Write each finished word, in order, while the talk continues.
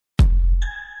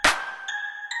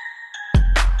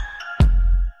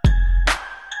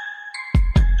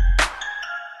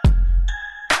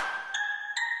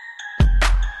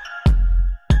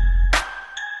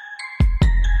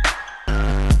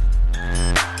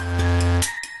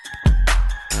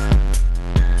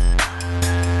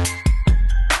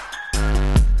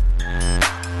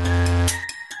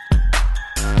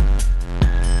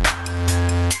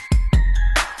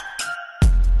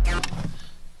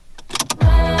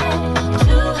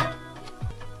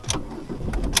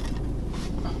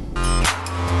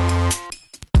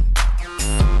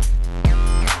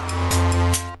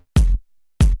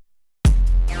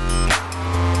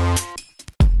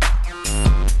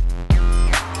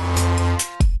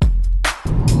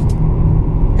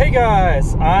Hey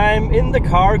guys, I'm in the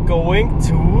car going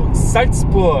to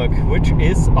Salzburg, which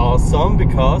is awesome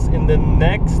because in the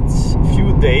next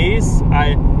few days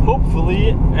I hopefully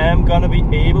am gonna be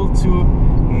able to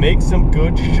make some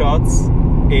good shots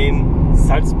in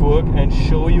Salzburg and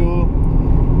show you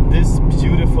this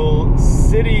beautiful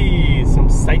city, some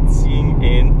sightseeing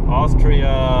in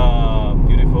Austria.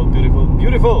 Beautiful, beautiful,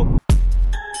 beautiful.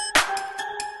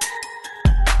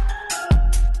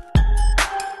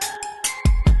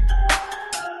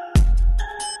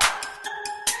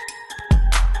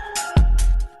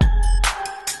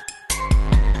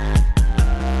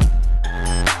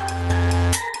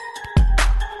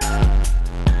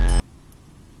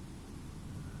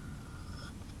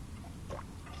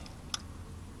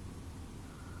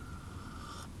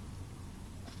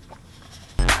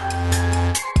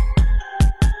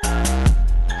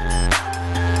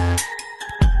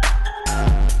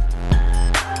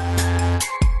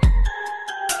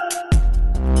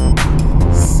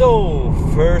 So,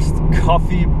 first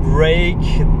coffee break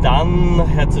done.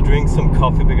 Had to drink some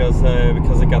coffee because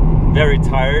I got very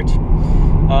tired.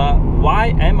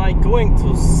 Why am I going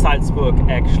to Salzburg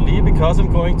actually? Because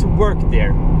I'm going to work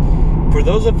there. For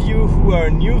those of you who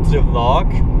are new to the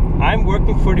vlog, I'm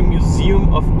working for the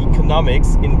Museum of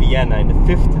Economics in Vienna. In the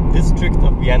 5th district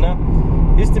of Vienna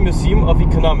is the Museum of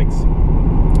Economics.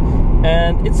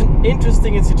 And it's an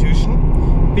interesting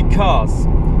institution because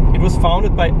it was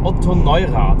founded by Otto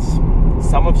Neurath.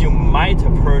 Some of you might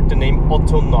have heard the name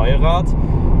Otto Neurath.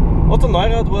 Otto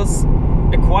Neurath was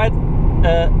a quite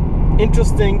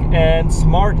interesting and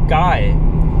smart guy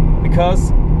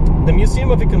because the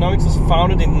Museum of Economics was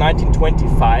founded in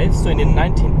 1925. So in the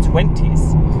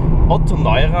 1920s, Otto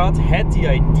Neurath had the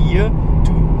idea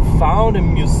to found a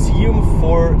museum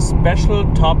for special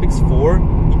topics for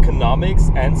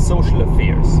economics and social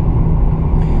affairs.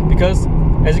 Because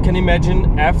as you can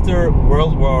imagine, after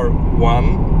World War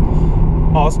I,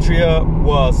 Austria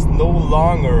was no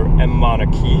longer a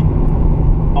monarchy.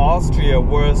 Austria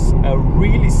was a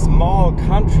really small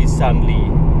country suddenly.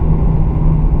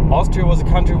 Austria was a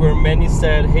country where many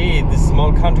said, hey, this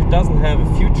small country doesn't have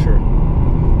a future.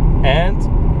 And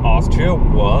Austria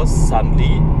was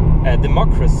suddenly a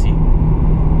democracy.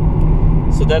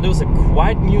 So that was a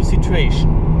quite new situation.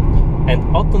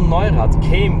 And Otto Neurath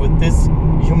came with this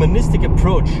humanistic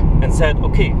approach and said,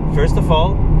 okay, first of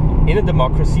all, in a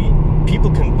democracy,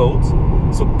 people can vote,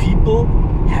 so people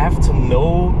have to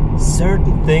know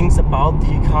certain things about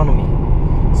the economy.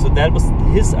 So that was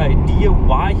his idea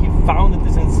why he founded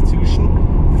this institution,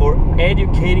 for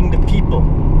educating the people.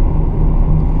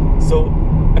 So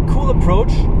a cool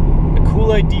approach, a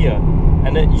cool idea,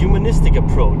 and a humanistic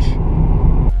approach.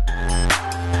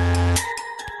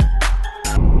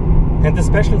 And the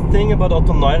special thing about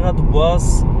Otto Neurath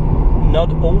was not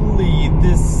only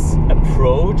this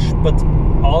approach, but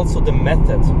also the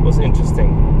method was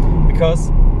interesting.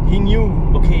 Because he knew,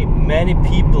 okay, many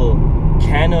people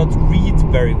cannot read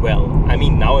very well. I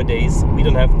mean, nowadays we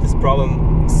don't have this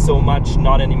problem so much,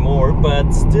 not anymore,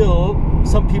 but still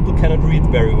some people cannot read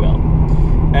very well.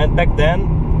 And back then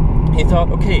he thought,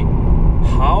 okay,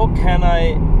 how can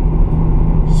I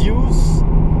use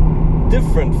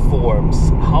different forms?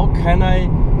 How can I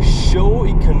show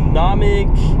economic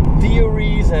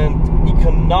theories and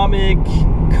economic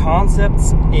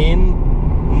concepts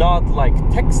in not like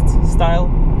text style,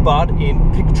 but in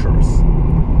pictures?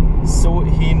 So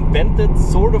he invented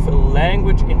sort of a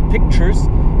language in pictures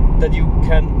that you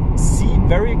can see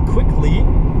very quickly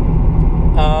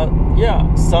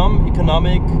some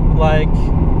economic like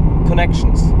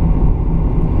connections.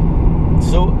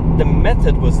 So the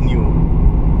method was new.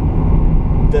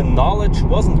 The knowledge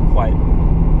wasn't quite,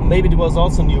 maybe it was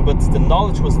also new, but the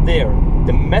knowledge was there.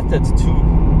 The method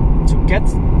to get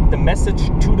the message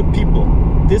to the people,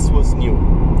 this was new.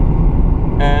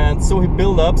 And so he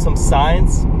built up some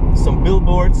signs, some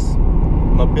billboards,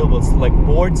 not billboards, like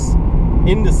boards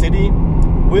in the city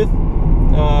with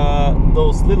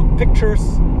those little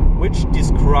pictures which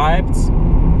described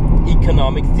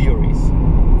economic theories.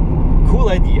 Cool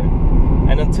idea.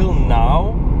 And until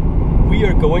now, we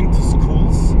are going to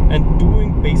schools and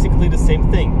doing basically the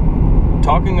same thing.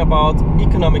 Talking about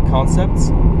economic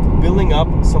concepts, building up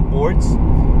some boards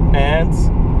and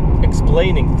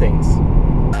explaining things.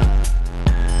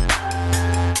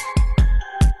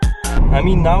 I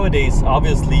mean, nowadays,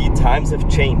 obviously, times have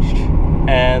changed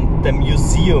and the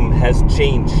museum has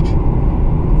changed.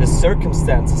 The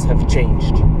circumstances have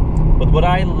changed. But what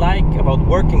I like about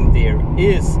working there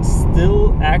is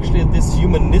still actually this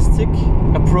humanistic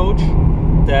approach,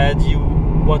 that you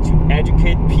want to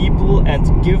educate people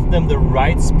and give them the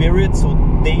right spirit so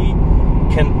they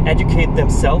can educate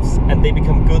themselves and they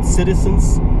become good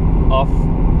citizens of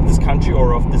this country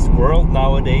or of this world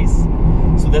nowadays.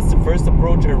 So that's the first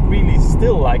approach I really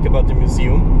still like about the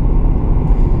museum.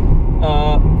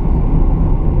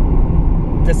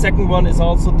 The second one is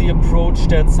also the approach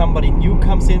that somebody new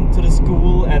comes into the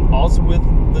school, and also with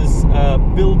this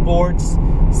billboards,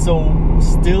 so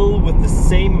still with the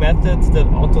same method that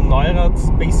Otto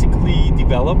Neurath basically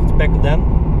developed back then.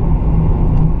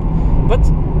 But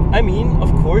I mean,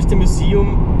 of course the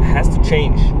museum has to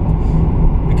change,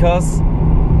 because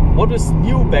what was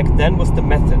new back then was the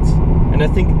method. And I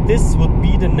think this would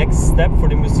be the next step for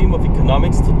the Museum of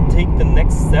Economics, to take the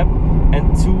next step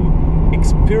and to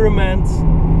experiment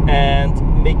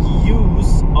and make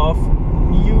use of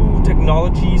new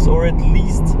technologies, or at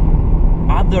least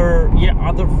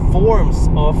other forms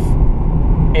of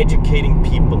educating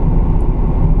people.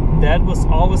 That was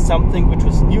always something which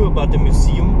was new about the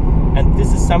museum, and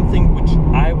this is something which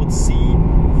I would see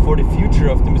for the future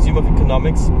of the Museum of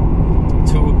Economics,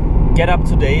 to get up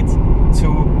to date,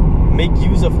 to make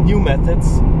use of new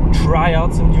methods, try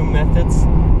out some new methods,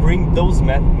 bring those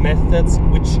methods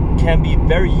which can be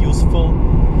very useful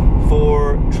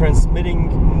for transmitting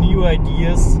new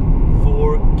ideas,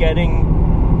 for getting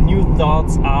new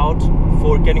thoughts out,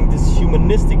 for getting these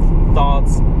humanistic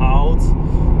thoughts out.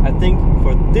 I think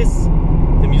for this,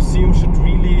 the museum should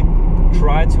really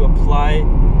try to apply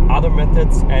other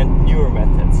methods and newer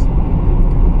methods.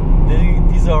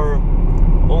 These are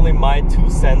only my 2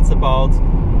 cents about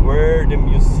where the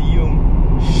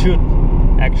museum should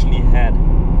actually head.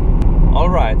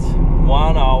 Alright,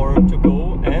 1 hour to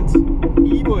go and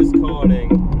Ivo is calling.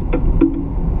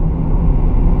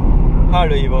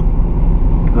 Hallo Ivo.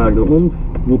 Hallo, und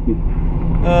wo bist du?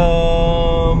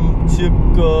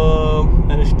 Circa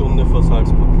eine Stunde vor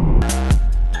Salzburg.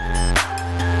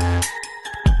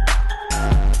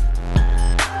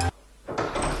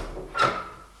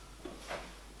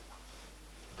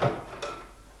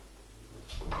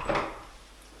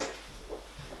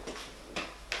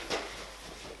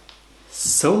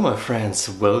 So my friends,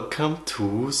 welcome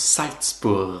to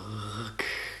Salzburg.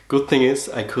 Good thing is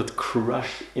I could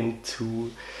crash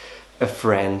into a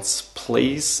friend's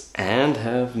place and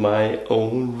have my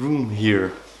own room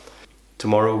here.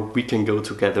 Tomorrow we can go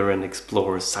together and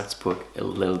explore Salzburg a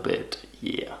little bit,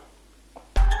 yeah.